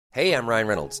Hey, I'm Ryan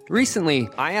Reynolds. Recently,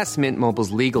 I asked Mint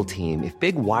Mobile's legal team if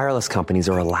big wireless companies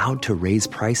are allowed to raise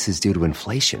prices due to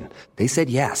inflation. They said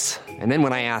yes. And then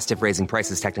when I asked if raising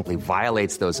prices technically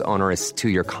violates those onerous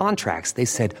two-year contracts, they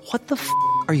said, "What the f***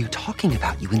 are you talking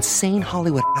about, you insane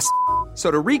Hollywood ass?" So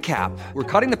to recap, we're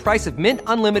cutting the price of Mint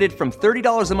Unlimited from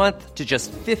 $30 a month to just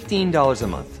 $15 a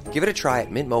month. Give it a try at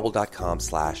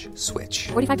mintmobile.com/switch.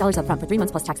 $45 up front for 3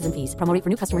 months plus taxes and fees. Promo rate for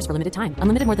new customers for limited time.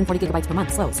 Unlimited more than 40 gigabytes per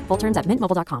month. Slows full terms at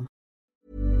mintmobile.com.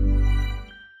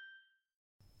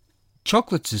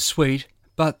 Chocolates are sweet,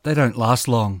 but they don't last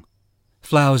long.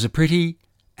 Flowers are pretty,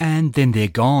 and then they're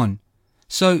gone.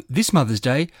 So this Mother's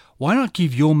Day, why not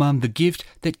give your mum the gift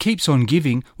that keeps on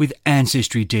giving with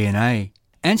Ancestry DNA?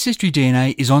 Ancestry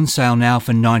DNA is on sale now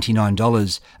for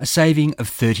 $99, a saving of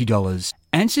 $30.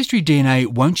 Ancestry DNA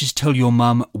won't just tell your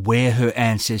mum where her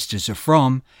ancestors are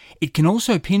from, it can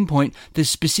also pinpoint the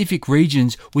specific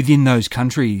regions within those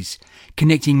countries,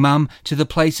 connecting mum to the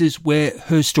places where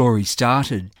her story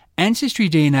started. Ancestry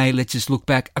DNA lets us look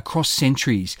back across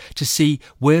centuries to see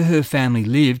where her family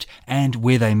lived and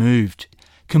where they moved.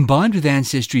 Combined with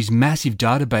Ancestry's massive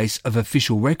database of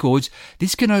official records,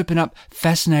 this can open up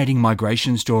fascinating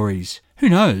migration stories. Who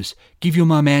knows? Give your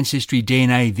mum Ancestry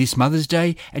DNA this Mother's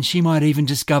Day and she might even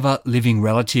discover living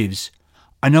relatives.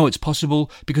 I know it's possible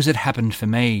because it happened for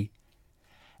me.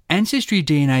 Ancestry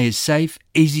DNA is safe,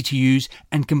 easy to use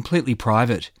and completely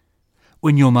private.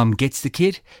 When your mum gets the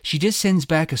kit, she just sends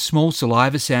back a small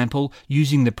saliva sample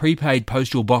using the prepaid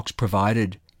postal box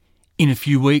provided. In a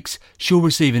few weeks, she'll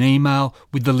receive an email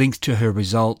with the links to her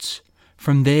results.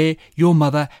 From there, your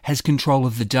mother has control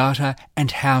of the data and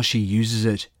how she uses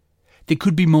it. There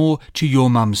could be more to your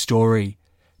mum's story.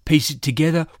 Piece it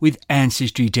together with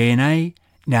Ancestry DNA,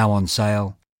 now on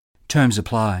sale. Terms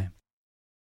apply.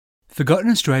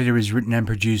 Forgotten Australia is written and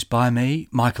produced by me,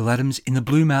 Michael Adams, in the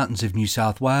Blue Mountains of New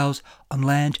South Wales, on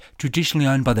land traditionally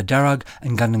owned by the Darug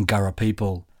and Gundungurra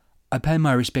people. I pay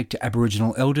my respect to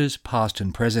Aboriginal elders, past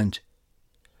and present.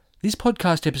 This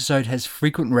podcast episode has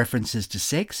frequent references to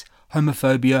sex,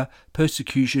 homophobia,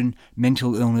 persecution,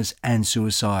 mental illness and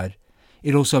suicide.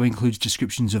 It also includes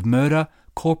descriptions of murder,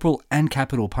 corporal and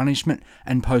capital punishment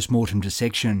and post-mortem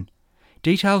dissection.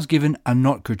 Details given are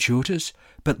not gratuitous,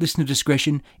 but listener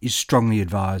discretion is strongly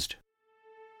advised.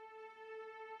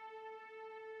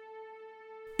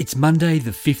 It's Monday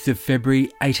the 5th of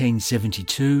February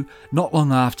 1872, not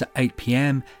long after 8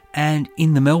 p.m, and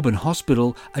in the Melbourne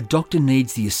hospital a doctor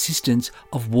needs the assistance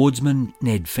of wardsman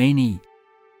Ned Feeney.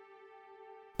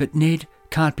 But Ned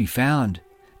can't be found,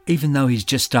 even though he's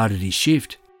just started his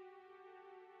shift.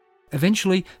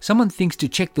 Eventually, someone thinks to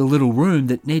check the little room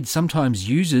that Ned sometimes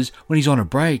uses when he's on a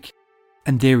break.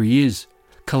 And there he is,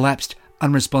 collapsed,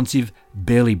 unresponsive,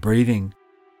 barely breathing.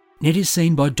 Ned is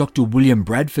seen by Dr. William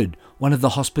Bradford, one of the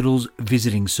hospital's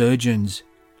visiting surgeons.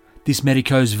 This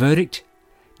medico's verdict?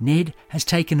 Ned has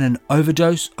taken an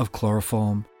overdose of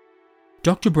chloroform.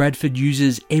 Dr. Bradford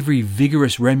uses every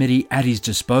vigorous remedy at his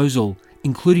disposal,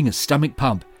 including a stomach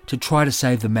pump, to try to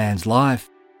save the man's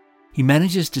life. He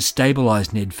manages to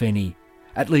stabilise Ned Feeney,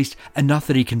 at least enough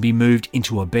that he can be moved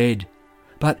into a bed.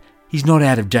 But he's not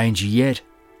out of danger yet,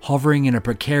 hovering in a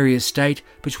precarious state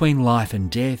between life and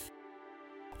death.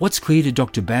 What's clear to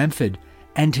Dr. Bamford,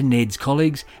 and to Ned's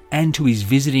colleagues, and to his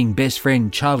visiting best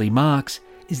friend Charlie Marks,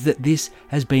 is that this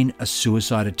has been a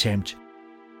suicide attempt.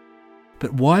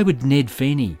 But why would Ned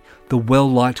Feeney, the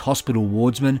well-liked hospital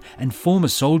wardsman and former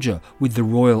soldier with the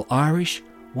Royal Irish,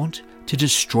 want to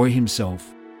destroy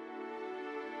himself?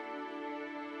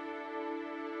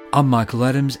 I'm Michael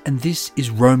Adams and this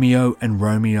is Romeo and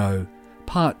Romeo,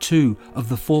 Part 2 of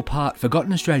the 4-part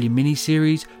Forgotten Australia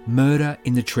miniseries Murder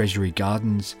in the Treasury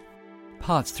Gardens.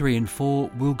 Parts 3 and 4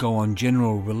 will go on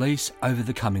general release over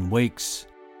the coming weeks.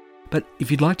 But if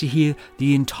you'd like to hear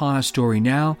the entire story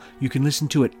now, you can listen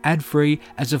to it ad-free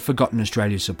as a Forgotten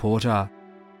Australia supporter.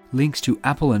 Links to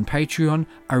Apple and Patreon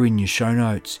are in your show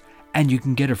notes, and you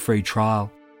can get a free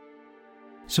trial.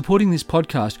 Supporting this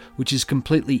podcast, which is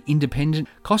completely independent,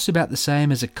 costs about the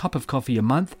same as a cup of coffee a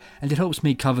month, and it helps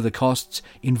me cover the costs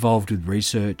involved with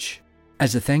research.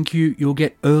 As a thank you, you'll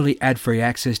get early ad-free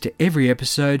access to every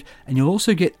episode, and you'll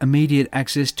also get immediate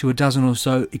access to a dozen or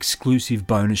so exclusive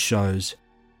bonus shows.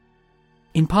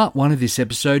 In part 1 of this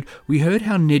episode, we heard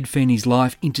how Ned Feeney's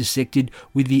life intersected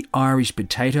with the Irish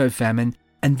potato famine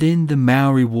and then the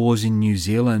Maori Wars in New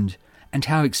Zealand, and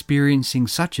how experiencing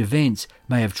such events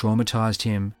may have traumatised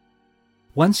him.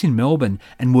 Once in Melbourne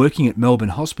and working at Melbourne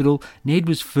Hospital, Ned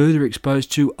was further exposed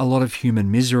to a lot of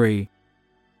human misery.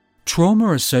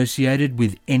 Trauma associated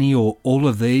with any or all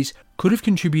of these could have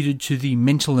contributed to the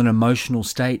mental and emotional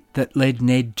state that led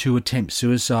Ned to attempt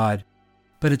suicide.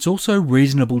 But it's also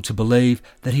reasonable to believe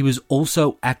that he was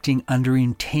also acting under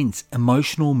intense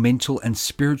emotional, mental and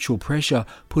spiritual pressure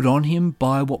put on him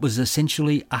by what was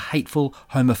essentially a hateful,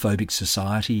 homophobic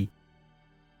society.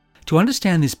 To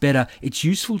understand this better, it's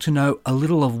useful to know a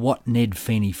little of what Ned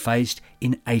Feeney faced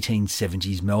in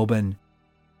 1870s Melbourne.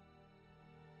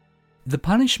 The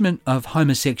punishment of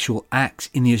homosexual acts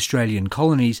in the Australian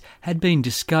colonies had been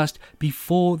discussed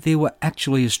before there were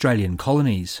actually Australian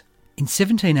colonies. In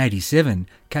 1787,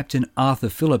 Captain Arthur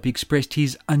Phillip expressed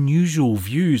his unusual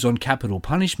views on capital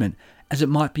punishment as it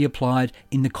might be applied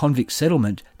in the convict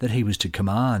settlement that he was to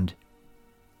command.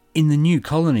 In the new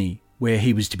colony, where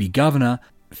he was to be governor,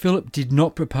 Phillip did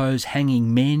not propose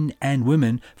hanging men and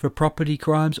women for property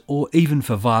crimes or even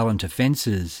for violent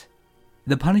offences.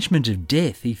 The punishment of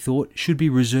death, he thought, should be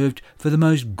reserved for the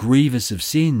most grievous of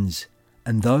sins,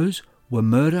 and those were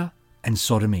murder and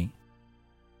sodomy.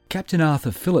 Captain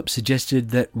Arthur Phillip suggested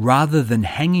that rather than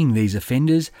hanging these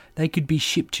offenders, they could be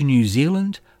shipped to New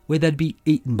Zealand, where they'd be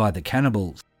eaten by the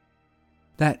cannibals.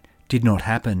 That did not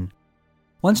happen.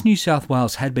 Once New South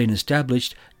Wales had been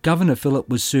established, Governor Phillip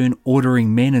was soon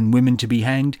ordering men and women to be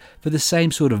hanged for the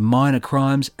same sort of minor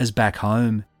crimes as back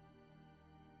home.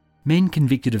 Men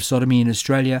convicted of sodomy in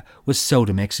Australia were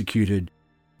seldom executed.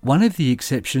 One of the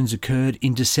exceptions occurred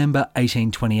in December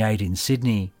 1828 in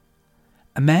Sydney.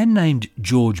 A man named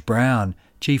George Brown,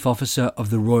 Chief Officer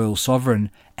of the Royal Sovereign,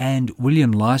 and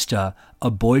William Leicester, a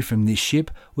boy from this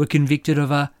ship, were convicted of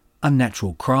a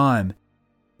unnatural crime.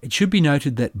 It should be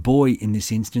noted that boy in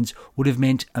this instance would have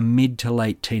meant a mid to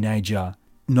late teenager,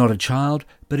 not a child,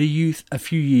 but a youth a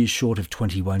few years short of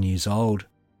 21 years old.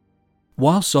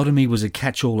 While sodomy was a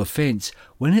catch-all offence,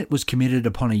 when it was committed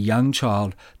upon a young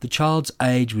child, the child's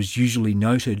age was usually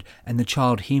noted and the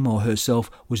child him or herself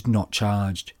was not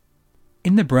charged.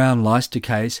 In the Brown-Leicester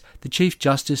case, the Chief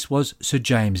Justice was Sir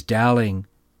James Dowling.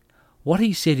 What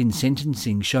he said in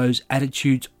sentencing shows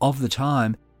attitudes of the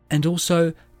time and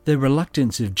also the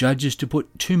reluctance of judges to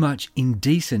put too much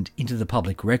indecent into the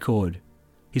public record.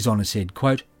 His Honour said,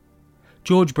 quote,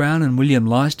 "George Brown and William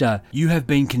Leicester, you have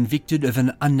been convicted of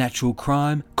an unnatural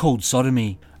crime called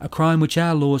sodomy, a crime which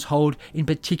our laws hold in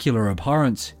particular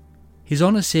abhorrence." His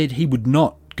Honour said he would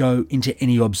not go into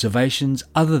any observations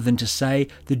other than to say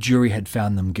the jury had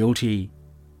found them guilty.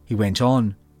 He went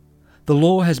on, "The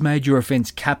law has made your offence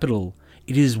capital.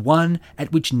 It is one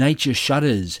at which nature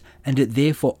shudders, and it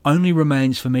therefore only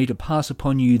remains for me to pass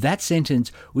upon you that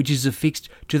sentence which is affixed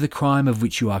to the crime of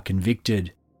which you are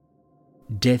convicted.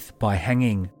 Death by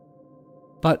hanging."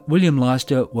 But William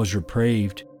Leicester was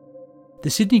reprieved. The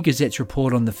Sydney Gazette's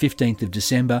report on the 15th of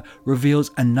December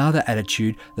reveals another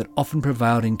attitude that often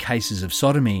prevailed in cases of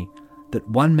sodomy, that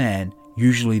one man,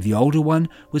 usually the older one,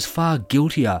 was far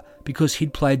guiltier because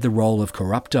he'd played the role of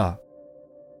corrupter.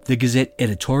 The Gazette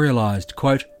editorialised,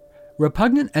 quote,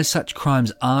 "Repugnant as such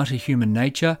crimes are to human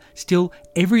nature, still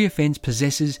every offence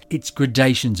possesses its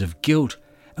gradations of guilt,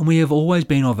 and we have always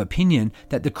been of opinion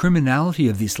that the criminality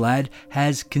of this lad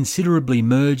has considerably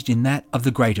merged in that of the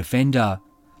great offender.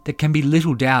 There can be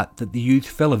little doubt that the youth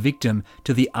fell a victim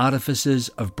to the artifices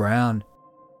of Brown.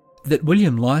 That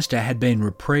William Leicester had been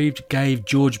reprieved gave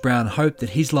George Brown hope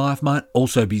that his life might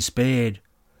also be spared,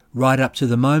 right up to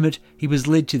the moment he was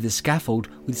led to the scaffold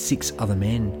with 6 other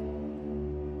men.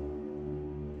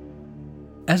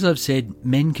 As I've said,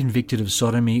 men convicted of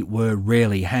sodomy were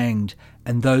rarely hanged,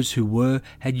 and those who were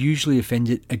had usually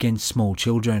offended against small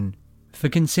children. For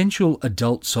consensual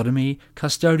adult sodomy,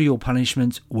 custodial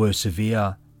punishments were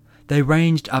severe. They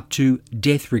ranged up to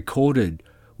death recorded,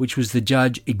 which was the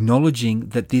judge acknowledging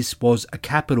that this was a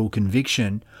capital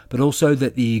conviction, but also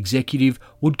that the executive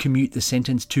would commute the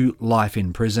sentence to life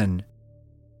in prison.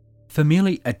 For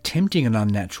merely attempting an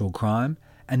unnatural crime,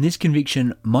 and this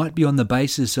conviction might be on the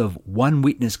basis of one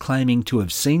witness claiming to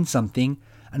have seen something,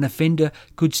 an offender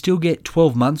could still get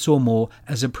 12 months or more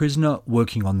as a prisoner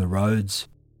working on the roads.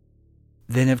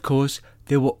 Then, of course,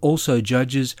 there were also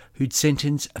judges who'd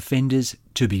sentence offenders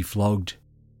to be flogged.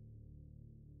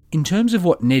 In terms of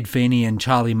what Ned Feeney and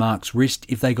Charlie Marks risked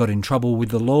if they got in trouble with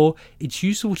the law, it's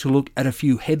useful to look at a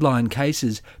few headline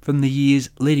cases from the years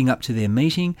leading up to their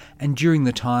meeting and during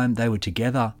the time they were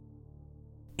together.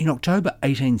 In October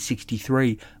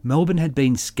 1863, Melbourne had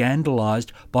been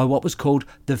scandalised by what was called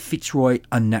the Fitzroy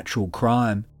unnatural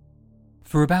crime.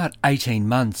 For about 18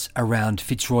 months around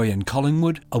Fitzroy and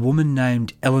Collingwood, a woman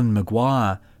named Ellen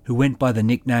Maguire, who went by the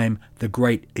nickname the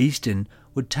Great Eastern,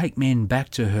 would take men back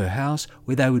to her house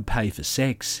where they would pay for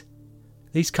sex.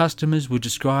 These customers were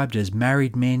described as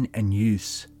married men and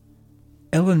youths.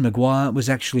 Ellen Maguire was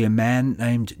actually a man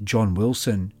named John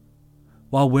Wilson.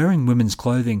 While wearing women's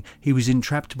clothing, he was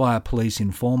entrapped by a police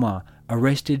informer,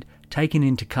 arrested, taken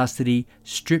into custody,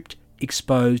 stripped,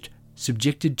 exposed,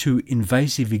 subjected to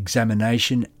invasive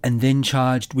examination, and then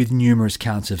charged with numerous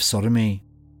counts of sodomy.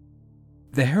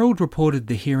 The Herald reported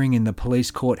the hearing in the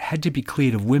police court had to be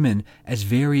cleared of women as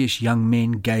various young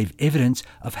men gave evidence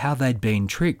of how they'd been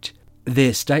tricked.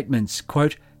 Their statements,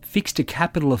 quote, fixed a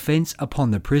capital offence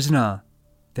upon the prisoner.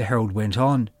 The Herald went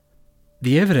on.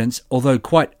 The evidence, although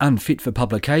quite unfit for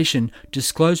publication,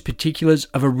 disclosed particulars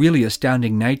of a really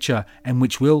astounding nature and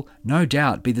which will, no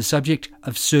doubt, be the subject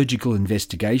of surgical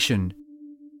investigation.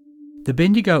 The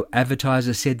Bendigo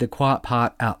Advertiser said the quiet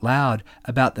part out loud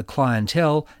about the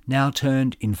clientele now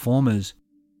turned informers.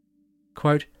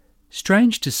 Quote,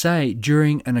 strange to say,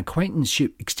 during an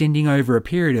acquaintanceship extending over a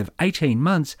period of 18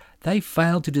 months, they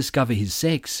failed to discover his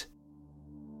sex.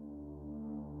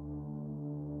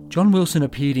 John Wilson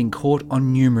appeared in court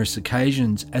on numerous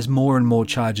occasions as more and more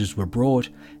charges were brought,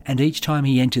 and each time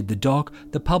he entered the dock,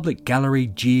 the public gallery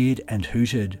jeered and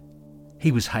hooted.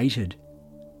 He was hated.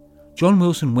 John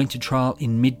Wilson went to trial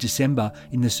in mid-December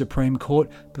in the Supreme Court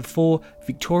before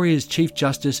Victoria's Chief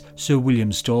Justice Sir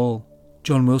William Stawell.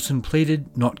 John Wilson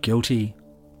pleaded not guilty.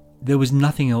 There was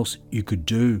nothing else you could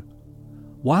do.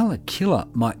 While a killer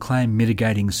might claim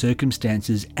mitigating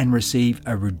circumstances and receive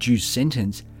a reduced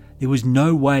sentence, there was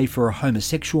no way for a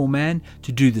homosexual man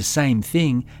to do the same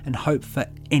thing and hope for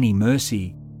any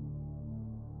mercy.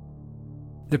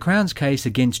 The Crown's case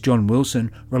against John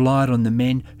Wilson relied on the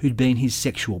men who'd been his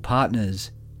sexual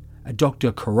partners. A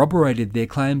doctor corroborated their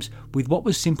claims with what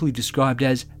was simply described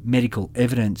as medical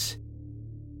evidence.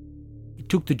 It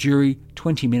took the jury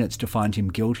 20 minutes to find him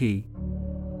guilty.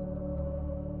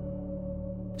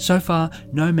 So far,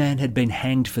 no man had been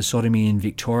hanged for sodomy in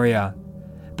Victoria.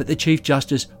 But the Chief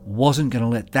Justice wasn't going to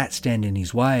let that stand in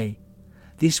his way.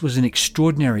 This was an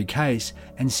extraordinary case,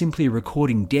 and simply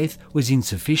recording death was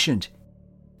insufficient.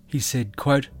 He said,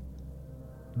 quote,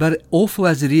 but awful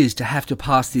as it is to have to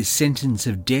pass this sentence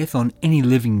of death on any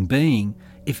living being,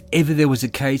 if ever there was a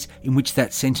case in which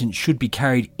that sentence should be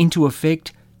carried into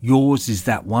effect, yours is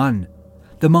that one.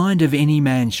 The mind of any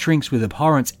man shrinks with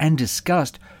abhorrence and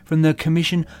disgust from the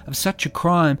commission of such a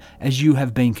crime as you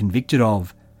have been convicted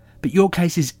of. But your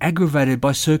case is aggravated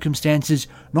by circumstances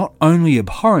not only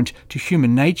abhorrent to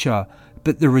human nature,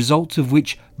 but the results of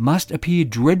which must appear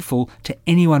dreadful to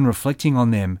anyone reflecting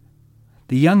on them.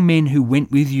 The young men who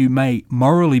went with you may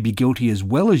morally be guilty as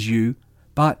well as you,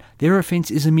 but their offence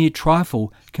is a mere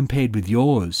trifle compared with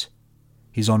yours.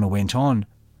 His Honour went on,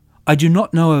 I do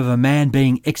not know of a man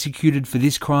being executed for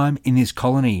this crime in this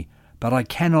colony, but I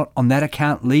cannot on that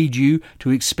account lead you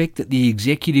to expect that the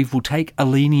executive will take a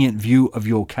lenient view of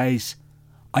your case.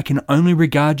 I can only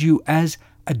regard you as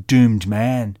a doomed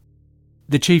man.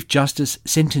 The Chief Justice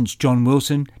sentenced John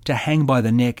Wilson to hang by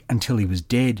the neck until he was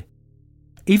dead.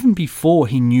 Even before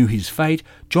he knew his fate,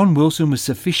 John Wilson was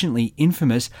sufficiently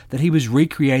infamous that he was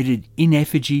recreated in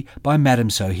effigy by Madame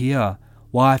Sohir,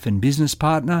 wife and business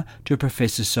partner to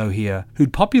Professor Sohir,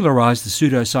 who'd popularised the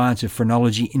pseudoscience of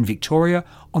phrenology in Victoria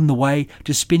on the way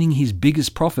to spinning his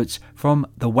biggest profits from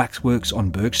the waxworks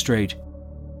on Bourke Street.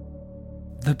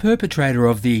 The perpetrator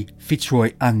of the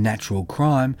Fitzroy unnatural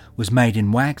crime was made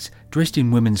in wax, dressed in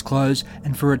women's clothes,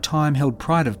 and for a time held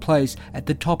pride of place at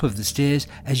the top of the stairs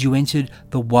as you entered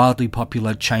the wildly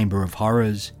popular Chamber of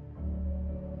Horrors.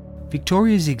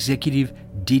 Victoria's executive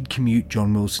did commute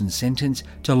John Wilson's sentence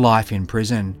to life in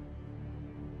prison.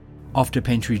 Off to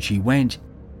Pentridge he went,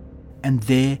 and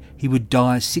there he would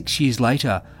die 6 years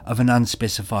later of an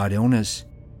unspecified illness.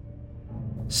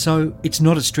 So it's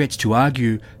not a stretch to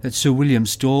argue that Sir William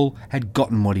Stawell had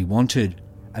gotten what he wanted,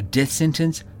 a death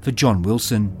sentence for John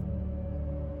Wilson.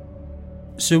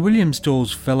 Sir William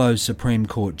Stawell's fellow Supreme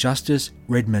Court Justice,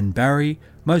 Redmond Barry,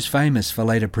 most famous for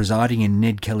later presiding in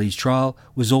Ned Kelly's trial,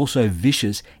 was also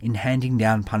vicious in handing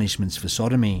down punishments for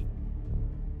sodomy.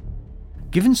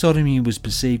 Given sodomy was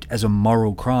perceived as a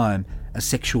moral crime, a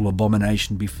sexual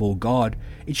abomination before God,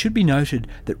 it should be noted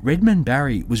that Redmond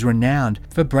Barry was renowned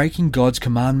for breaking God's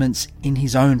commandments in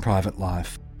his own private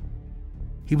life.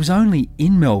 He was only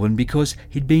in Melbourne because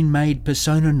he'd been made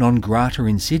persona non grata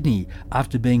in Sydney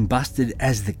after being busted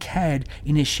as the cad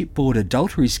in a shipboard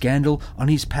adultery scandal on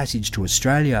his passage to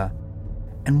Australia.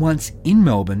 And once in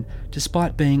Melbourne,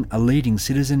 despite being a leading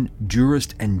citizen,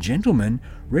 jurist and gentleman,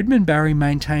 Redmond Barry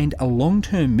maintained a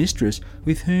long-term mistress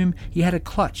with whom he had a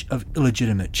clutch of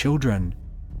illegitimate children.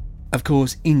 Of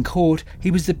course, in court,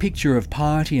 he was the picture of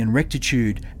piety and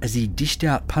rectitude as he dished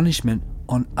out punishment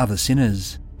on other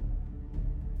sinners.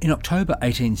 In October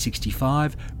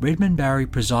 1865, Redmond Barry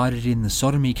presided in the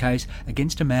sodomy case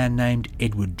against a man named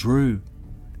Edward Drew.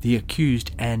 The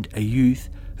accused, and a youth,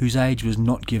 whose age was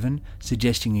not given,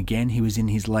 suggesting again he was in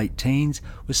his late teens,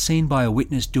 was seen by a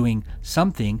witness doing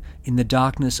something in the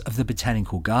darkness of the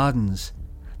botanical gardens.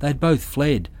 They had both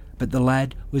fled, but the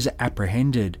lad was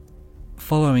apprehended.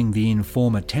 Following the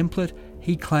informer template,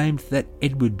 he claimed that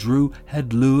Edward Drew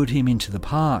had lured him into the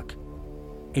park.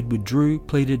 Edward Drew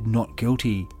pleaded not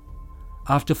guilty.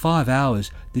 After 5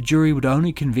 hours, the jury would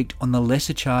only convict on the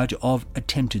lesser charge of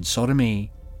attempted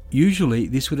sodomy. Usually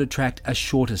this would attract a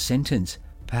shorter sentence,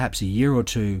 perhaps a year or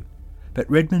two, but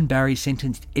Redmond Barry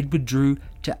sentenced Edward Drew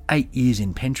to 8 years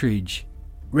in Pentridge.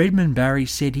 Redmond Barry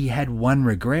said he had one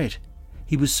regret.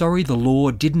 He was sorry the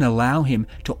law didn't allow him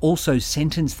to also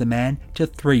sentence the man to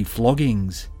 3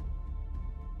 floggings.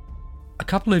 A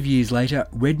couple of years later,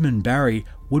 Redmond Barry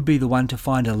would be the one to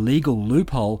find a legal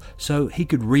loophole so he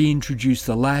could reintroduce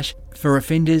the lash for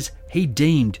offenders he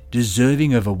deemed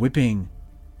deserving of a whipping.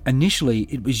 Initially,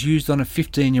 it was used on a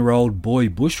 15-year-old boy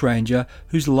bushranger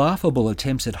whose laughable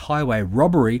attempts at highway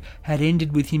robbery had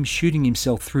ended with him shooting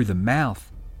himself through the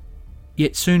mouth.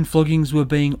 Yet soon floggings were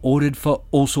being ordered for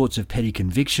all sorts of petty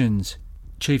convictions.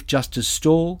 Chief Justice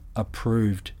Stawell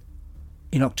approved.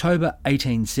 In October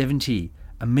 1870,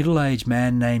 a middle-aged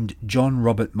man named John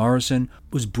Robert Morrison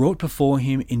was brought before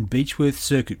him in Beechworth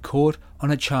Circuit Court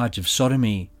on a charge of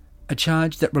sodomy, a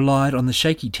charge that relied on the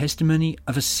shaky testimony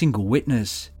of a single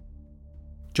witness.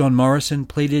 John Morrison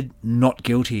pleaded not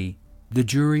guilty. The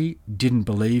jury didn't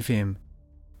believe him.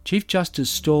 Chief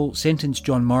Justice Stawell sentenced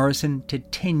John Morrison to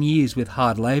 10 years with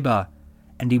hard labour,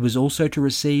 and he was also to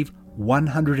receive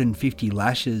 150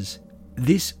 lashes.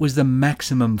 This was the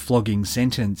maximum flogging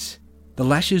sentence. The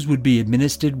lashes would be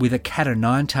administered with a cat o'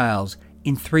 nine tails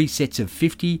in 3 sets of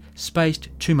 50, spaced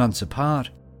 2 months apart.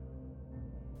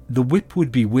 The whip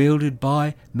would be wielded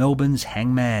by Melbourne's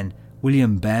hangman,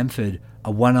 William Bamford, a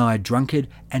one-eyed drunkard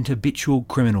and habitual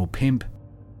criminal pimp.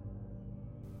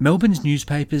 Melbourne's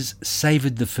newspapers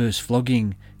savoured the first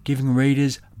flogging, giving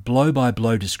readers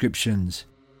blow-by-blow descriptions.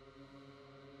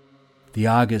 The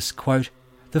Argus, quote,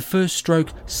 "The first stroke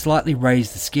slightly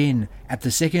raised the skin. At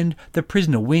the second, the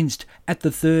prisoner winced. At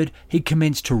the third, he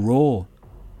commenced to roar.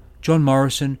 John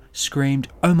Morrison screamed,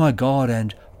 'Oh my God,'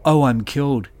 and 'Oh, I'm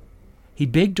killed.' He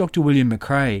begged Dr. William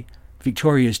McRae,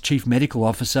 Victoria's chief medical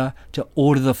officer, to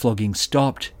order the flogging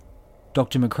stopped.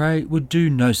 Dr. McRae would do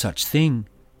no such thing.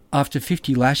 After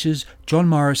 50 lashes, John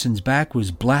Morrison's back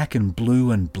was black and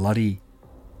blue and bloody.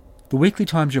 The Weekly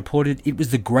Times reported it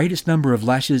was the greatest number of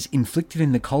lashes inflicted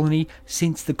in the colony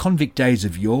since the convict days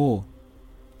of yore.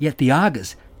 Yet the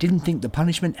Argus didn't think the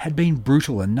punishment had been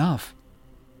brutal enough.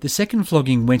 The second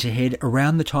flogging went ahead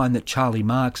around the time that Charlie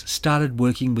Marks started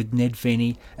working with Ned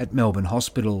Feeney at Melbourne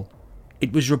Hospital.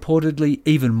 It was reportedly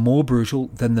even more brutal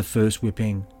than the first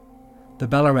whipping. The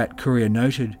Ballarat Courier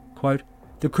noted, quote,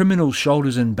 "The criminal's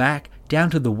shoulders and back,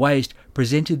 down to the waist,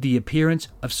 presented the appearance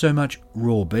of so much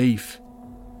raw beef."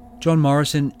 John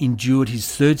Morrison endured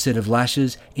his third set of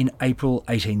lashes in April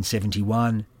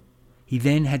 1871. He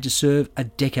then had to serve a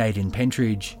decade in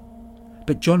Pentridge.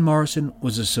 But John Morrison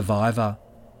was a survivor.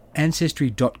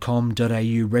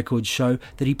 Ancestry.com.au records show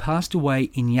that he passed away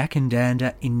in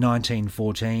Yakandanda in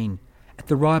 1914, at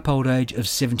the ripe old age of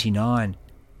 79,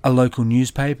 a local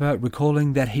newspaper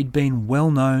recalling that he'd been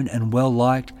well known and well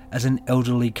liked as an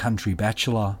elderly country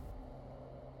bachelor.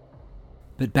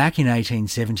 But back in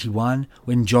 1871,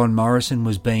 when John Morrison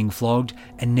was being flogged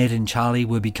and Ned and Charlie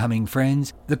were becoming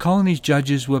friends, the colony's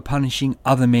judges were punishing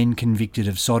other men convicted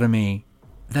of sodomy.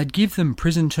 They'd give them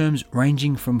prison terms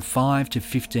ranging from 5 to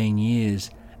 15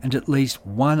 years, and at least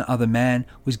one other man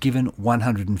was given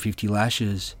 150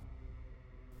 lashes.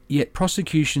 Yet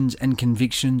prosecutions and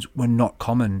convictions were not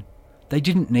common. They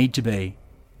didn't need to be.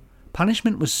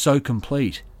 Punishment was so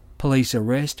complete: police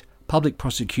arrest, public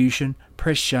prosecution,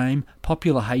 press shame,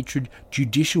 popular hatred,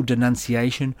 judicial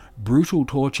denunciation, brutal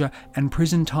torture, and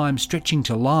prison time stretching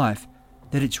to life,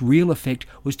 that its real effect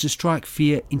was to strike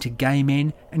fear into gay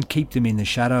men and keep them in the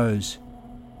shadows.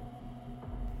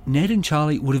 Ned and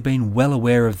Charlie would have been well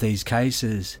aware of these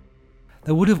cases.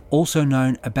 They would have also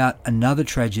known about another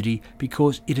tragedy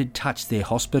because it had touched their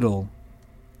hospital.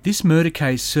 This murder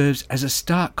case serves as a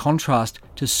stark contrast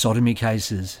to sodomy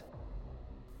cases.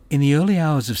 In the early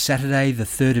hours of Saturday, the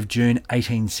 3rd of June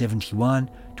 1871,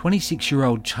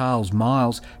 26-year-old Charles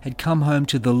Miles had come home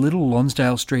to the little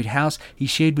Lonsdale Street house he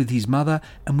shared with his mother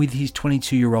and with his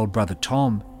 22-year-old brother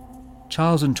Tom.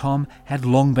 Charles and Tom had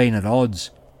long been at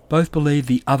odds. Both believed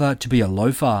the other to be a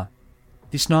loafer.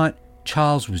 This night,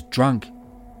 Charles was drunk.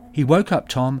 He woke up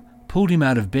Tom, pulled him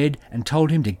out of bed and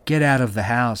told him to get out of the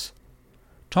house.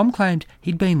 Tom claimed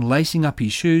he'd been lacing up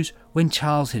his shoes when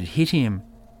Charles had hit him.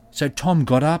 So Tom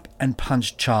got up and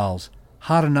punched Charles,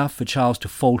 hard enough for Charles to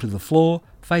fall to the floor,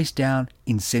 face down,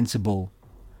 insensible.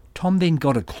 Tom then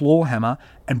got a claw hammer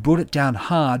and brought it down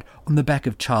hard on the back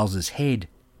of Charles's head.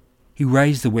 He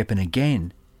raised the weapon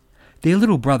again. Their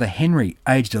little brother Henry,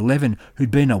 aged 11,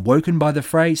 who'd been awoken by the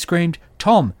fray, screamed,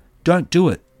 "Tom, don't do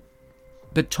it."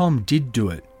 But Tom did do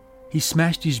it. He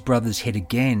smashed his brother's head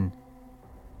again.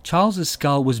 Charles's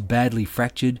skull was badly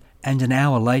fractured, and an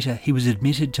hour later he was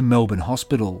admitted to Melbourne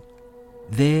Hospital.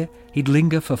 There he'd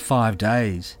linger for 5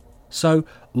 days. So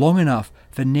long enough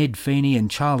for Ned Feeney and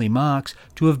Charlie Marks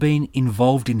to have been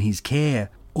involved in his care,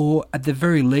 or at the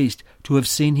very least to have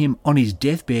seen him on his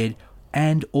deathbed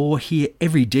and or hear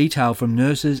every detail from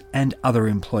nurses and other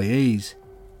employees.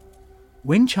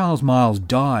 When Charles Miles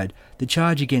died, the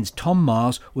charge against Tom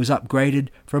Miles was upgraded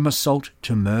from assault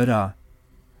to murder.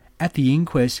 At the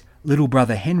inquest, little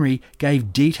brother Henry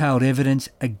gave detailed evidence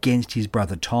against his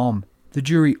brother Tom. The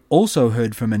jury also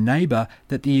heard from a neighbour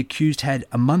that the accused had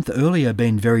a month earlier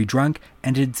been very drunk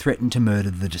and had threatened to murder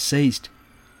the deceased.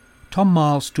 Tom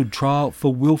Miles stood trial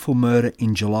for willful murder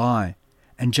in July,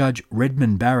 and Judge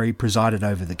Redmond Barry presided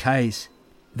over the case.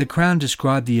 The Crown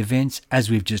described the events as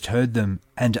we've just heard them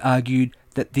and argued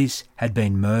that this had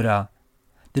been murder.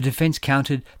 The defence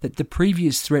countered that the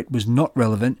previous threat was not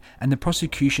relevant and the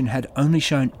prosecution had only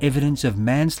shown evidence of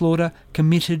manslaughter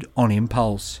committed on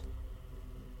impulse.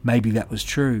 Maybe that was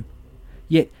true.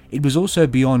 Yet it was also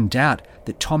beyond doubt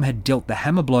that Tom had dealt the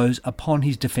hammer blows upon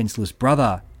his defenceless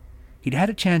brother. He'd had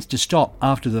a chance to stop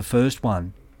after the first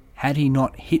one. Had he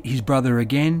not hit his brother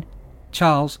again,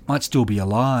 Charles might still be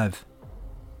alive.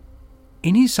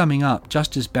 In his summing up,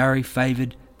 Justice Barry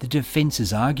favoured the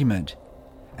defence's argument,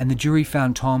 and the jury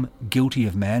found Tom guilty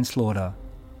of manslaughter.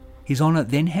 His Honour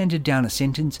then handed down a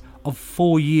sentence of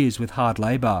 4 years with hard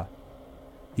labour.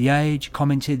 The Age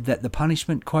commented that the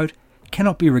punishment, quote,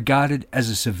 cannot be regarded as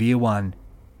a severe one.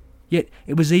 Yet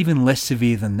it was even less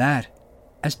severe than that.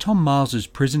 As Tom Miles's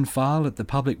prison file at the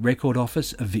Public Record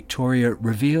Office of Victoria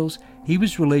reveals, he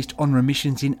was released on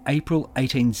remissions in April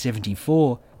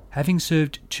 1874, having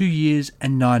served 2 years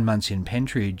and 9 months in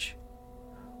Pentridge.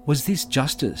 Was this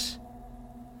justice?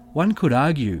 One could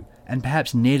argue, and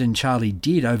perhaps Ned and Charlie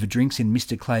did over drinks in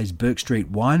Mr. Clay's Burke Street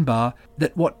wine bar,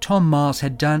 that what Tom Miles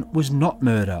had done was not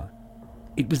murder.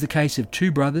 It was the case of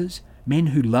two brothers, men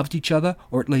who loved each other,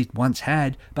 or at least once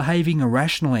had, behaving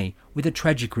irrationally, with a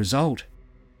tragic result.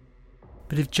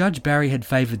 But if Judge Barry had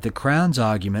favoured the Crown's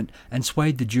argument and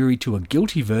swayed the jury to a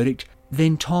guilty verdict,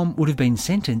 then Tom would have been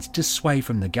sentenced to sway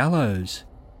from the gallows.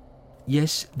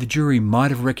 Yes, the jury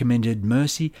might have recommended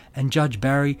mercy, and Judge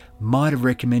Barry might have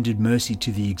recommended mercy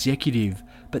to the executive,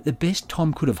 but the best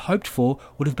Tom could have hoped for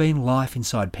would have been life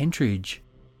inside Pentridge.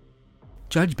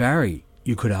 Judge Barry,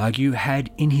 you could argue,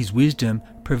 had, in his wisdom,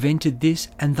 prevented this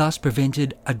and thus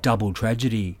prevented a double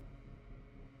tragedy.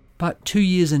 But 2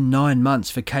 years and 9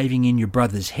 months for caving in your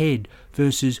brother's head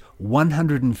versus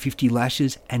 150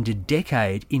 lashes and a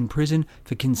decade in prison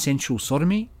for consensual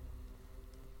sodomy?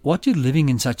 What did living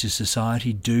in such a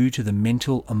society do to the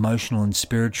mental, emotional and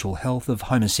spiritual health of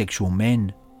homosexual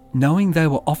men, knowing they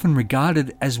were often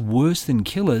regarded as worse than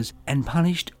killers and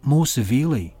punished more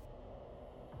severely?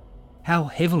 How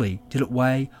heavily did it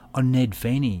weigh on Ned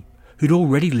Feeney, who'd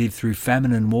already lived through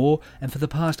famine and war and for the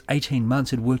past 18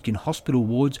 months had worked in hospital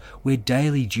wards where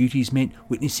daily duties meant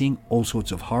witnessing all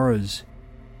sorts of horrors?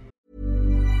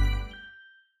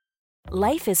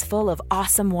 Life is full of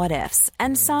awesome what-ifs,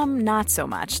 and some not so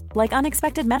much, like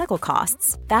unexpected medical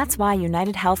costs. That's why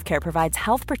United Healthcare provides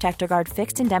Health Protector Guard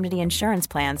fixed indemnity insurance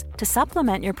plans to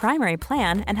supplement your primary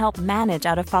plan and help manage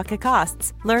out-of-pocket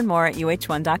costs. Learn more at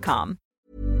uh1.com.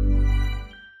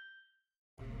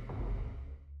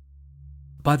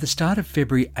 By the start of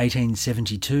February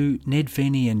 1872, Ned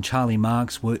Feeney and Charlie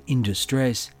Marks were in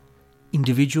distress,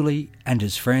 individually and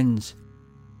as friends.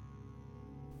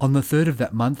 On the 3rd of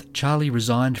that month, Charlie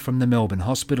resigned from the Melbourne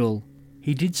Hospital.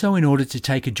 He did so in order to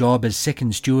take a job as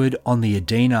second steward on the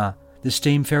Adina, the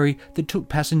steam ferry that took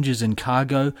passengers and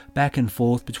cargo back and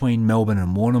forth between Melbourne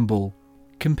and Warrnambool.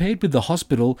 Compared with the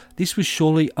hospital, this was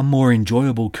surely a more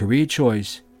enjoyable career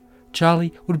choice.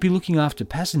 Charlie would be looking after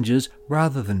passengers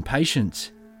rather than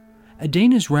patients.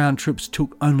 Adina's round trips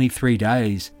took only 3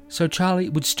 days, so Charlie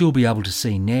would still be able to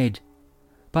see Ned.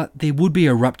 But there would be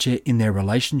a rupture in their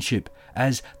relationship,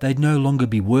 as they'd no longer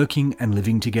be working and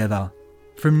living together.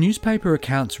 From newspaper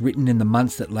accounts written in the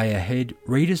months that lay ahead,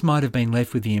 readers might have been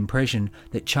left with the impression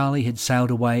that Charlie had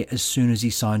sailed away as soon as he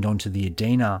signed on to the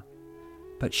Adina.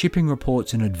 but shipping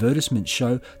reports and advertisements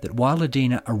show that while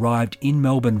Adina arrived in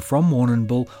Melbourne from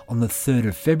Warrnambool on the 3rd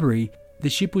of February, the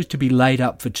ship was to be laid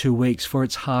up for 2 weeks for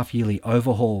its half-yearly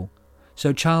overhaul.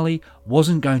 So Charlie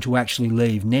wasn't going to actually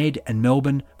leave Ned and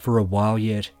Melbourne for a while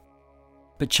yet.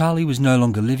 But Charlie was no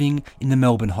longer living in the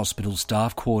Melbourne Hospital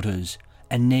staff quarters,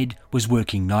 and Ned was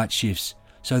working night shifts,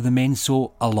 so the men saw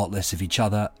a lot less of each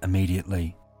other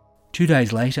immediately. 2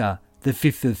 days later, the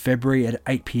 5th of February at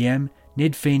 8 p.m,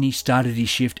 Ned Feeney started his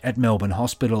shift at Melbourne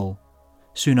Hospital.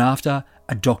 Soon after,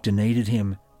 a doctor needed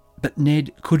him, but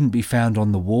Ned couldn't be found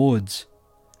on the wards.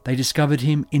 They discovered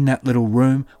him in that little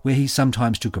room where he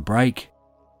sometimes took a break.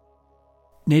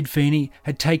 Ned Feeney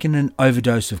had taken an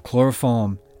overdose of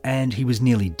chloroform, and he was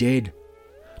nearly dead.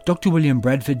 Dr. William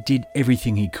Bradford did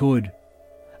everything he could.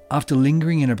 After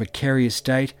lingering in a precarious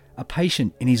state, a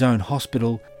patient in his own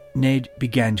hospital, Ned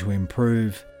began to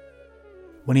improve.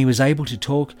 When he was able to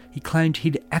talk, he claimed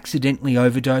he'd accidentally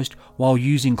overdosed while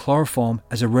using chloroform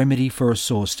as a remedy for a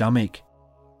sore stomach.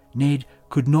 Ned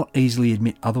could not easily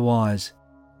admit otherwise.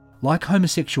 Like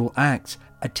homosexual acts,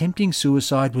 attempting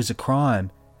suicide was a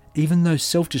crime, even though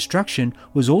self-destruction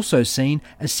was also seen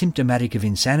as symptomatic of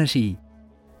insanity.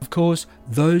 Of course,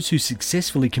 those who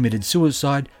successfully committed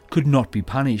suicide could not be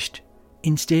punished.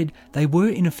 Instead, they were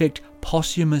in effect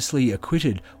posthumously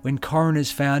acquitted when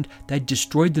coroners found they'd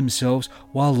destroyed themselves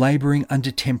while labouring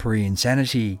under temporary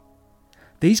insanity.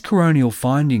 These coronial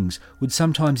findings would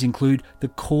sometimes include the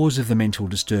cause of the mental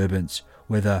disturbance,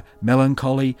 whether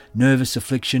melancholy, nervous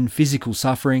affliction, physical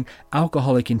suffering,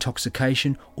 alcoholic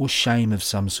intoxication, or shame of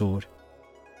some sort.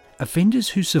 Offenders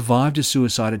who survived a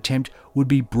suicide attempt would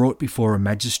be brought before a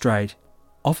magistrate.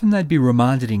 Often they'd be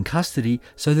remanded in custody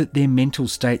so that their mental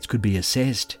states could be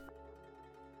assessed.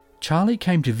 Charlie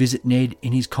came to visit Ned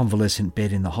in his convalescent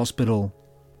bed in the hospital.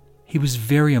 He was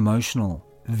very emotional,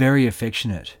 very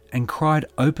affectionate, and cried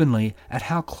openly at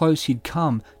how close he'd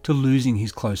come to losing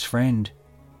his close friend.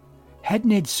 Had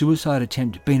Ned's suicide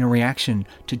attempt been a reaction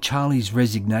to Charlie's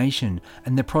resignation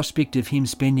and the prospect of him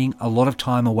spending a lot of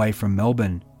time away from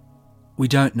Melbourne? We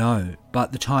don't know,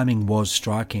 but the timing was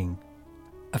striking.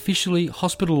 Officially,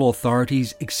 hospital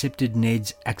authorities accepted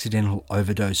Ned's accidental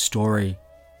overdose story.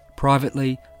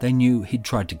 Privately, they knew he'd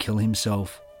tried to kill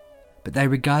himself. But they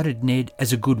regarded Ned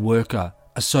as a good worker,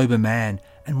 a sober man,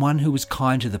 and one who was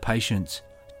kind to the patients,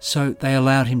 so they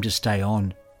allowed him to stay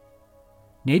on.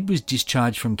 Ned was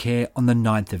discharged from care on the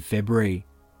 9th of February.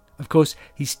 Of course,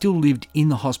 he still lived in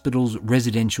the hospital's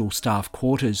residential staff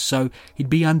quarters, so he'd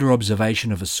be under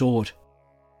observation of a sort.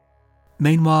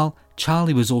 Meanwhile,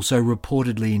 Charlie was also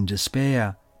reportedly in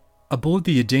despair. Aboard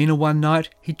the Adina one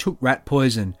night, he took rat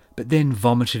poison, but then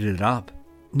vomited it up.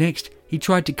 Next, he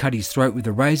tried to cut his throat with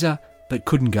a razor, but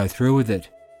couldn't go through with it.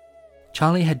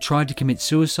 Charlie had tried to commit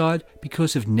suicide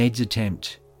because of Ned's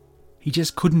attempt. He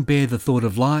just couldn't bear the thought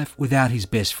of life without his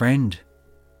best friend.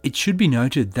 It should be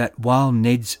noted that while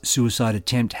Ned's suicide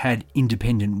attempt had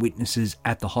independent witnesses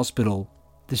at the hospital,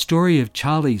 the story of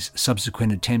Charlie's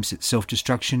subsequent attempts at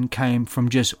self-destruction came from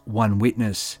just one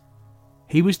witness.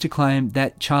 He was to claim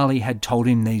that Charlie had told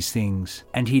him these things,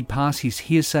 and he'd pass his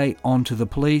hearsay on to the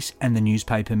police and the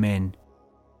newspaper men.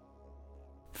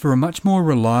 For a much more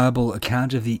reliable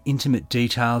account of the intimate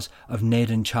details of Ned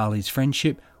and Charlie's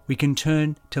friendship, we can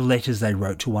turn to letters they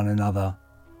wrote to one another.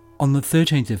 On the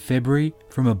 13th of February,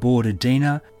 from aboard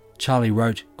Adina, Charlie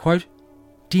wrote, quote,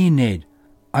 "Dear Ned,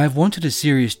 I have wanted a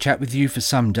serious chat with you for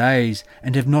some days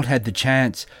and have not had the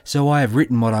chance, so I have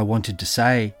written what I wanted to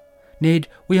say. Ned,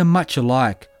 we are much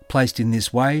alike. Placed in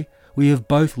this way, we have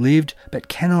both lived but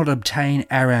cannot obtain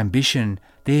our ambition,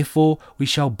 therefore we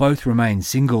shall both remain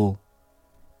single."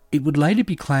 It would later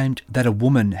be claimed that a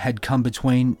woman had come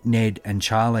between Ned and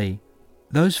Charlie.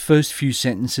 Those first few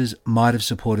sentences might have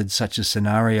supported such a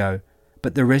scenario,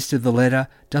 but the rest of the letter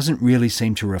doesn't really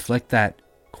seem to reflect that.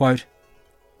 Quote,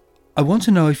 "I want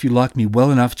to know if you like me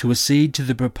well enough to accede to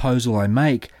the proposal I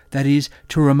make, that is,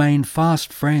 to remain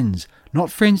fast friends,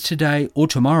 not friends today or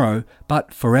tomorrow,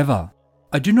 but forever.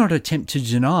 I do not attempt to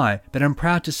deny, but am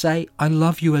proud to say I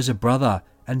love you as a brother,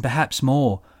 and perhaps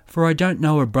more, for I don't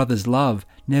know a brother's love,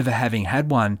 never having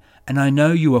had one, and I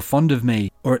know you are fond of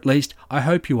me, or at least I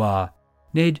hope you are.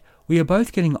 Ned, we are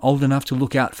both getting old enough to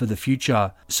look out for the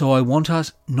future, so I want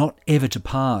us not ever to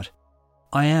part.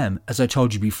 I am, as I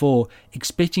told you before,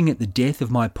 expecting at the death of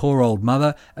my poor old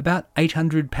mother about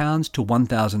 £800 to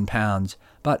 £1,000,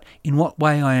 but in what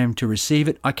way I am to receive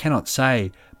it I cannot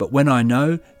say, but when I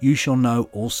know, you shall know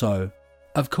also.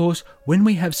 Of course, when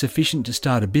we have sufficient to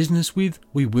start a business with,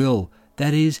 we will,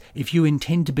 that is, if you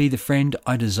intend to be the friend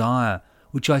I desire,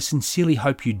 which I sincerely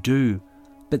hope you do.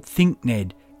 But think,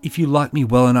 Ned, if you like me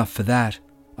well enough for that,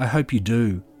 I hope you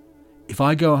do. If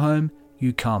I go home,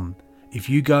 you come. If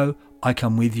you go, I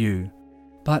come with you.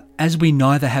 But as we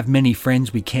neither have many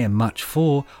friends we care much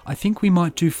for, I think we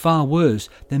might do far worse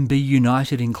than be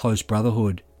united in close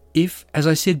brotherhood. If, as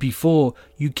I said before,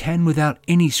 you can without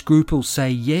any scruple say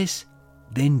yes,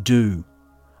 then do.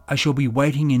 I shall be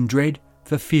waiting in dread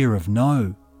for fear of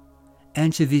no.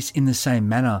 Answer this in the same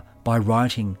manner by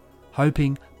writing,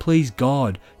 hoping, please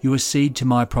God, you accede to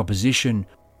my proposition.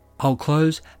 I'll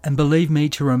close, and believe me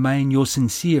to remain your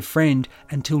sincere friend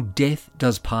until death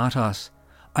does part us.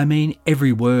 I mean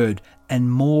every word,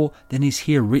 and more than is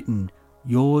here written.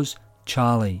 Yours,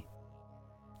 Charlie.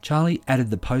 Charlie added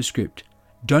the postscript.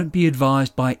 Don't be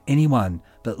advised by anyone,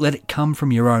 but let it come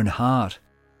from your own heart.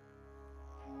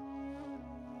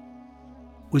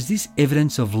 Was this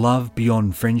evidence of love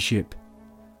beyond friendship?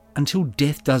 Until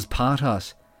death does part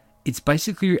us. It's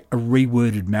basically a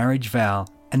reworded marriage vow,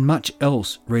 and much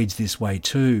else reads this way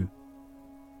too.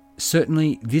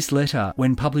 Certainly, this letter,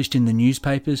 when published in the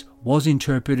newspapers, was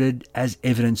interpreted as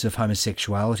evidence of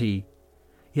homosexuality.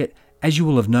 Yet, as you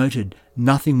will have noted,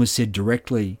 nothing was said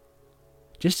directly.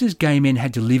 Just as gay men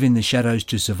had to live in the shadows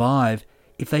to survive,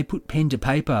 if they put pen to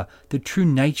paper, the true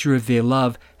nature of their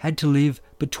love had to live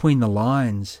between the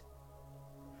lines.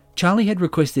 Charlie had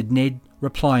requested Ned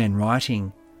reply in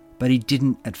writing, but he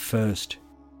didn't at first.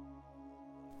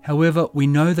 However, we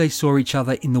know they saw each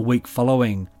other in the week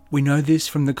following. We know this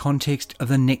from the context of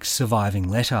the next surviving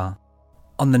letter.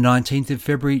 On the 19th of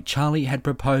February, Charlie had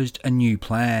proposed a new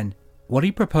plan. What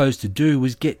he proposed to do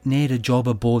was get Ned a job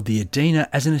aboard the Adina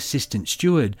as an assistant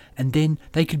steward, and then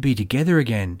they could be together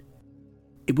again.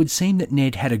 It would seem that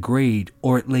Ned had agreed,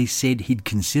 or at least said he'd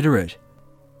consider it.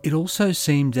 It also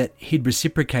seemed that he'd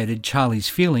reciprocated Charlie's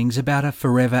feelings about a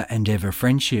forever and ever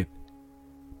friendship.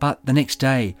 But the next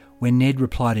day, when Ned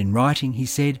replied in writing, he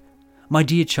said, "My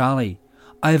dear Charlie,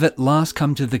 I have at last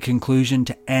come to the conclusion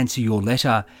to answer your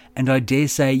letter, and I dare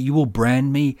say you will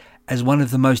brand me as one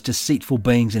of the most deceitful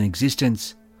beings in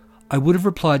existence. I would have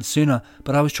replied sooner,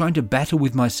 but I was trying to battle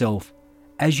with myself.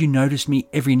 As you notice me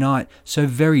every night so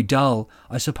very dull,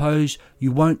 I suppose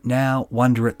you won't now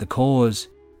wonder at the cause.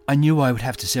 I knew I would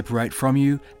have to separate from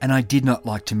you, and I did not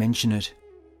like to mention it."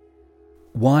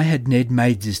 Why had Ned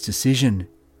made this decision?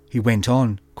 He went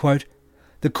on, quote,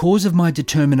 "The cause of my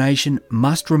determination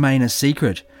must remain a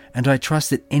secret, and I trust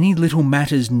that any little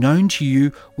matters known to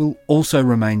you will also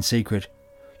remain secret.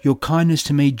 Your kindness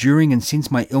to me during and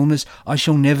since my illness I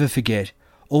shall never forget.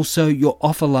 Also your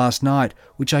offer last night,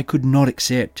 which I could not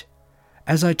accept.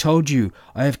 As I told you,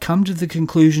 I have come to the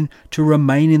conclusion to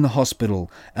remain in the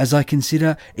hospital, as I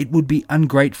consider it would be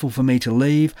ungrateful for me to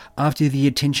leave after the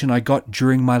attention I got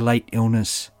during my late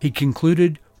illness." He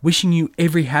concluded, "Wishing you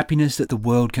every happiness that the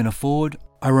world can afford,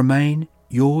 I remain,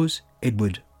 yours,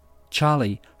 Edward."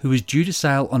 Charlie, who was due to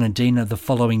sail on Adina the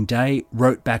following day,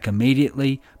 wrote back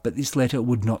immediately, but this letter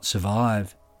would not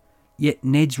survive. Yet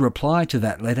Ned's reply to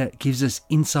that letter gives us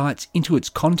insights into its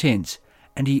contents,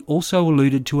 and he also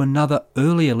alluded to another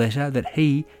earlier letter that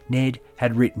he, Ned,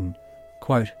 had written.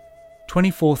 Quote,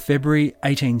 24th February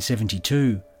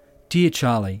 1872. Dear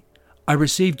Charlie, I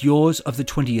received yours of the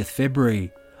 20th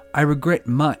February. I regret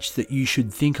much that you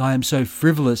should think I am so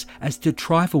frivolous as to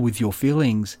trifle with your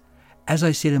feelings. As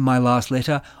I said in my last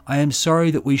letter, I am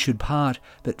sorry that we should part,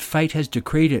 but fate has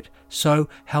decreed it, so,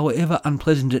 however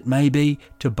unpleasant it may be,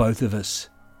 to both of us.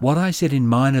 What I said in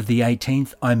mine of the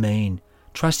 18th I mean,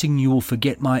 trusting you will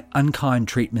forget my unkind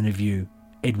treatment of you,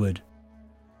 Edward.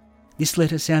 This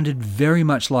letter sounded very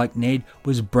much like Ned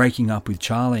was breaking up with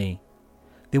Charlie.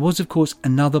 There was, of course,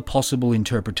 another possible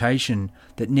interpretation,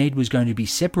 that Ned was going to be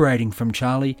separating from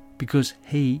Charlie because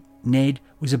he, Ned,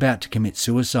 was about to commit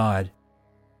suicide.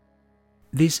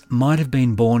 This might have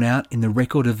been borne out in the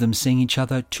record of them seeing each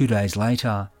other 2 days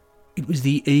later. It was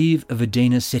the eve of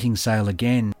Adina setting sail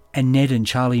again, and Ned and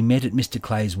Charlie met at Mr.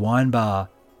 Clay's wine bar.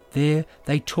 There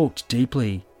they talked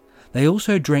deeply. They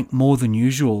also drank more than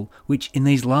usual, which in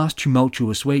these last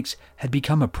tumultuous weeks had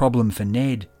become a problem for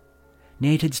Ned.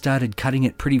 Ned had started cutting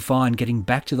it pretty fine getting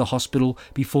back to the hospital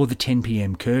before the 10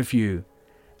 p.m. curfew,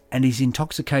 and his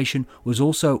intoxication was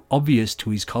also obvious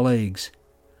to his colleagues.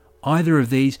 Either of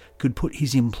these could put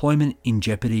his employment in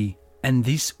jeopardy, and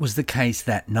this was the case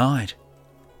that night,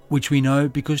 which we know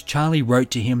because Charlie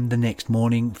wrote to him the next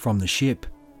morning from the ship.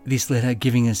 This letter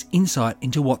giving us insight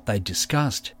into what they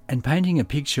discussed and painting a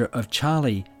picture of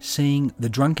Charlie seeing the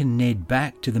drunken Ned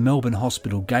back to the Melbourne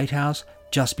Hospital gatehouse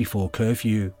just before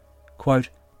curfew. Quote,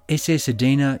 SS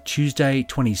Adina, Tuesday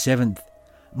 27th.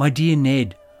 My dear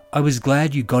Ned, I was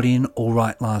glad you got in all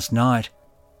right last night.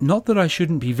 Not that I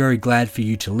shouldn't be very glad for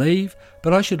you to leave,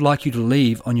 but I should like you to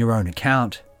leave on your own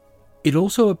account. It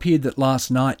also appeared that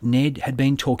last night Ned had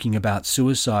been talking about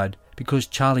suicide because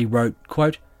Charlie wrote,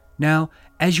 quote, "Now,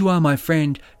 as you are my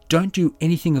friend, don't do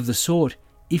anything of the sort.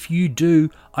 If you do,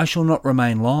 I shall not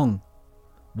remain long."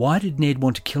 Why did Ned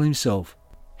want to kill himself?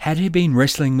 Had he been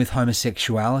wrestling with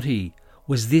homosexuality?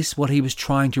 Was this what he was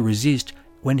trying to resist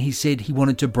when he said he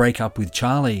wanted to break up with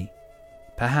Charlie?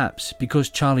 Perhaps because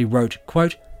Charlie wrote,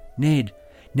 quote, "Ned,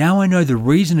 now I know the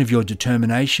reason of your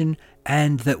determination,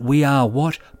 and that we are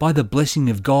what, by the blessing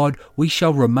of God, we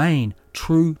shall remain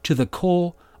true to the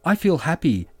core. I feel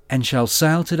happy and shall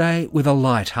sail today with a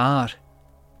light heart."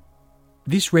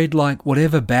 This read like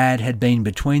whatever bad had been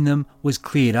between them was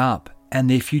cleared up and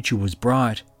their future was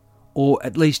bright, or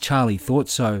at least Charlie thought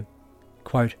so.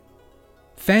 Quote,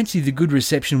 "Fancy the good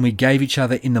reception we gave each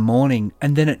other in the morning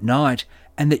and then at night,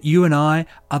 and that you and I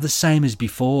are the same as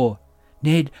before.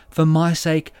 Ned, for my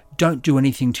sake, don't do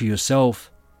anything to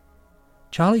yourself."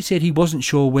 Charlie said he wasn't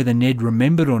sure whether Ned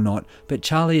remembered or not, but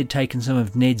Charlie had taken some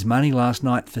of Ned's money last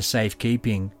night for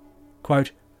safekeeping.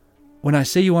 Quote, "When I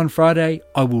see you on Friday,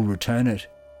 I will return it."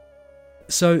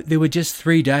 So there were just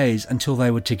 3 days until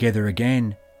they were together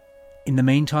again. In the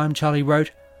meantime, Charlie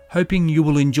wrote, "Hoping you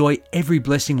will enjoy every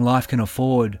blessing life can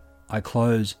afford, I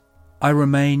close. I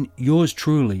remain yours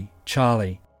truly,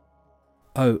 Charlie."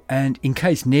 Oh, and in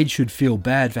case Ned should feel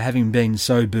bad for having been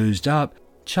so boozed up,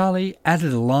 Charlie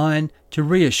added a line to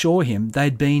reassure him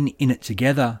they'd been in it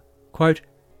together. Quote,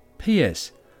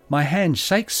 "P.S. My hand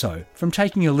shakes so from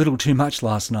taking a little too much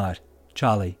last night,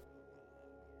 Charlie."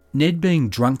 Ned being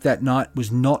drunk that night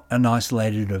was not an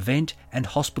isolated event, and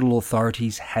hospital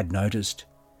authorities had noticed.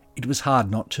 It was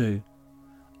hard not to.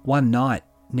 One night,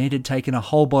 Ned had taken a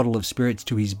whole bottle of spirits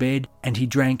to his bed and he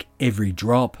drank every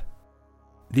drop.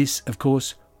 This, of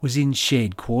course, was in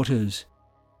shared quarters.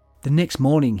 The next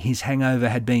morning his hangover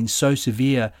had been so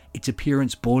severe its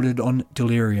appearance bordered on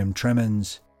delirium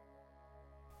tremens.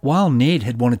 While Ned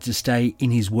had wanted to stay in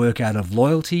his work out of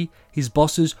loyalty, his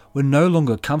bosses were no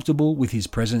longer comfortable with his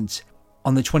presence.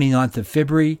 On the 29th of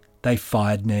February, they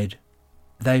fired Ned.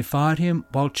 They fired him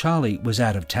while Charlie was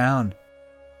out of town.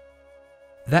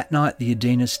 That night the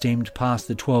Adena steamed past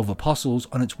the 12 Apostles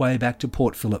on its way back to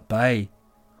Port Phillip Bay.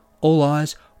 All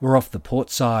eyes were off the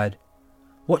port side.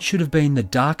 What should have been the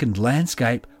darkened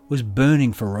landscape was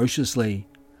burning ferociously.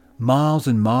 Miles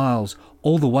and miles,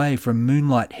 all the way from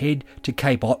Moonlight Head to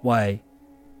Cape Otway.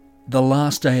 The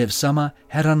last day of summer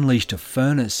had unleashed a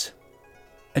furnace.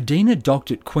 Adena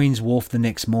docked at Queen's Wharf the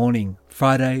next morning,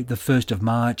 Friday the 1st of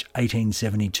March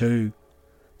 1872.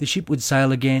 The ship would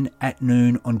sail again at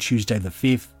noon on Tuesday the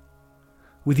 5th.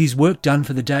 With his work done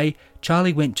for the day,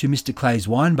 Charlie went to Mr. Clay's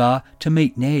wine bar to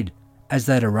meet Ned, as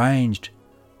they'd arranged,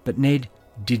 but Ned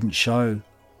didn't show.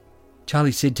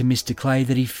 Charlie said to Mr. Clay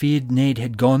that he feared Ned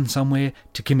had gone somewhere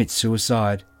to commit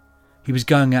suicide. He was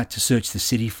going out to search the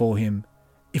city for him.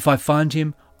 "If I find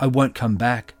him, I won't come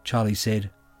back," Charlie said.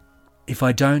 "If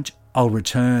I don't, I'll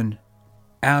return."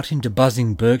 Out into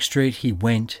buzzing Burke Street he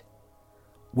went.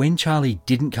 When Charlie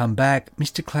didn't come back,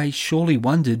 Mr. Clay surely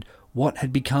wondered what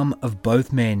had become of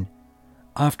both men.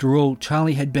 After all,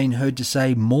 Charlie had been heard to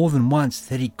say more than once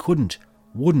that he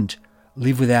wouldn't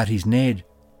live without his Ned.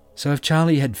 So if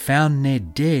Charlie had found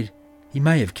Ned dead, he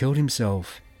may have killed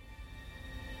himself.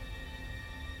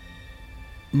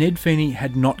 Ned Feeney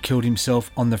had not killed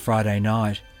himself on the Friday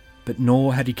night, but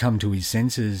nor had he come to his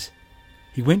senses.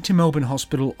 He went to Melbourne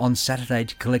Hospital on Saturday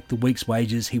to collect the week's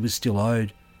wages he was still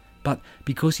owed, but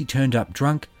because he turned up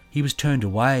drunk, he was turned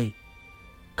away.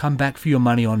 "Come back for your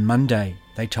money on Monday,"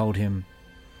 they told him.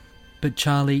 But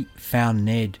Charlie found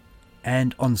Ned,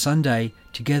 and on Sunday,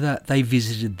 together they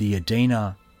visited the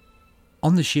Adena.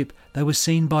 On the ship, they were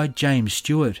seen by James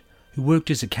Stewart, who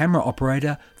worked as a camera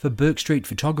operator for Burke Street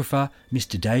photographer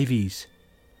Mr. Davies.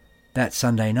 That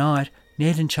Sunday night,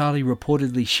 Ned and Charlie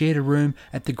reportedly shared a room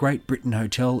at the Great Britain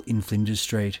Hotel in Flinders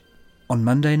Street. On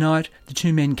Monday night, the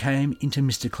two men came into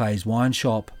Mr. Clay's wine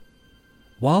shop.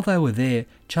 While they were there,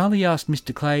 Charlie asked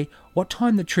Mr. Clay what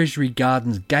time the Treasury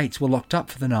Gardens gates were locked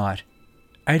up for the night.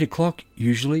 8 o'clock,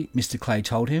 usually, Mr. Clay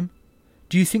told him.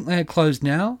 "Do you think they are closed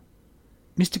now?"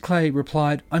 Mr. Clay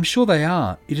replied, "I'm sure they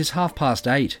are. It is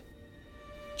 8:30.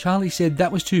 Charlie said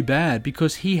that was too bad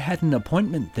because he had an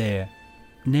appointment there.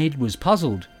 Ned was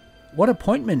puzzled. "What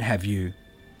appointment have you?"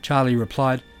 Charlie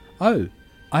replied, "Oh,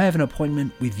 I have an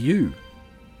appointment with you."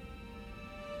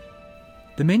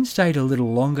 The men stayed a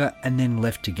little longer and then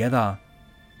left together.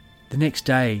 The next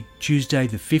day, Tuesday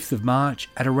the 5th of March,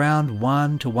 at around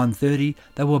 1 to 1:30,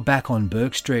 they were back on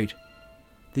Burke Street.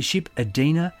 The ship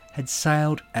Adena had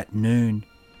sailed at noon.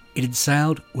 It had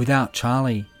sailed without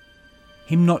Charlie.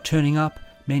 Him not turning up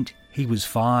meant he was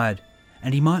fired,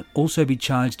 and he might also be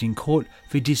charged in court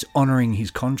for dishonouring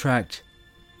his contract.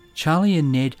 Charlie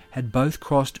and Ned had both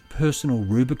crossed personal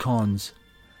Rubicons.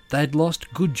 They had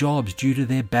lost good jobs due to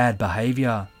their bad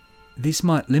behaviour. This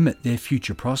might limit their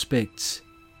future prospects.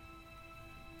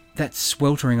 That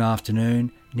sweltering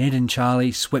afternoon, Ned and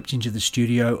Charlie swept into the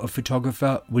studio of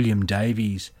photographer William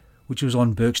Davies, which was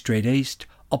on Burke Street East,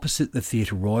 opposite the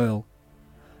Theatre Royal.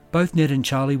 Both Ned and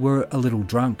Charlie were a little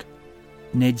drunk.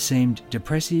 Ned seemed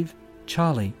depressive,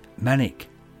 Charlie manic.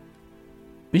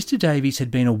 Mr. Davies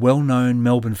had been a well-known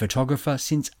Melbourne photographer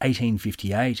since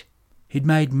 1858. He'd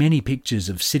made many pictures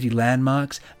of city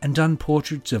landmarks and done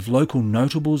portraits of local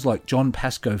notables like John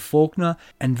Pascoe Faulkner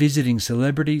and visiting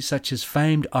celebrities such as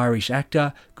famed Irish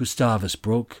actor Gustavus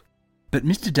Brooke. But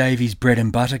Mr. Davies' bread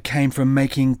and butter came from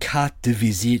making carte de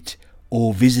visite,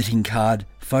 or visiting card,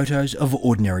 photos of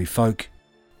ordinary folk.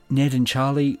 Ned and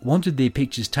Charlie wanted their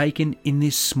pictures taken in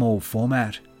this small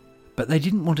format, but they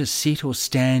didn't want to sit or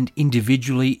stand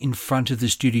individually in front of the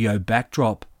studio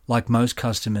backdrop like most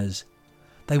customers.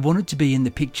 They wanted to be in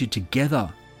the picture together.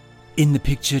 In the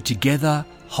picture together,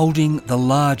 holding the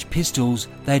large pistols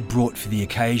they'd brought for the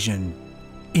occasion.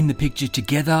 In the picture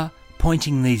together,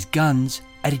 pointing these guns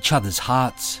at each other's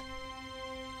hearts.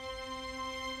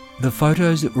 The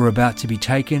photos that were about to be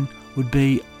taken would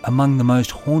be among the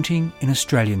most haunting in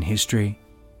Australian history.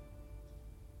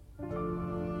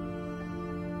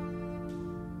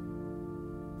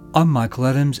 I'm Michael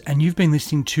Adams, and you've been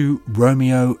listening to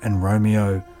Romeo and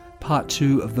Romeo, Part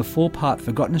 2 of the 4-part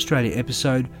Forgotten Australia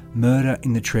episode Murder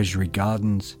in the Treasury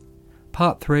Gardens.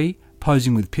 Part 3,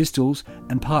 Posing with Pistols,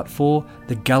 and Part 4,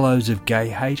 The Gallows of Gay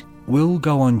Hate, will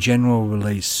go on general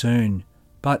release soon.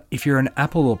 But if you're an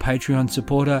Apple or Patreon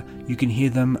supporter, you can hear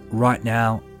them right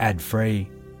now ad-free.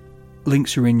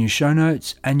 Links are in your show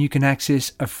notes, and you can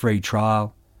access a free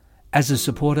trial. As a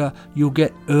supporter, you'll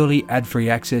get early ad-free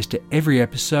access to every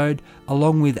episode,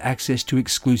 along with access to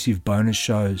exclusive bonus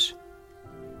shows.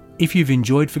 If you've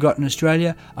enjoyed Forgotten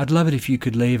Australia, I'd love it if you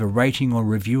could leave a rating or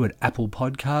review at Apple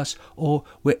Podcasts or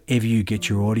wherever you get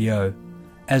your audio.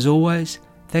 As always,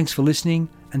 thanks for listening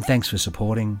and thanks for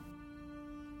supporting.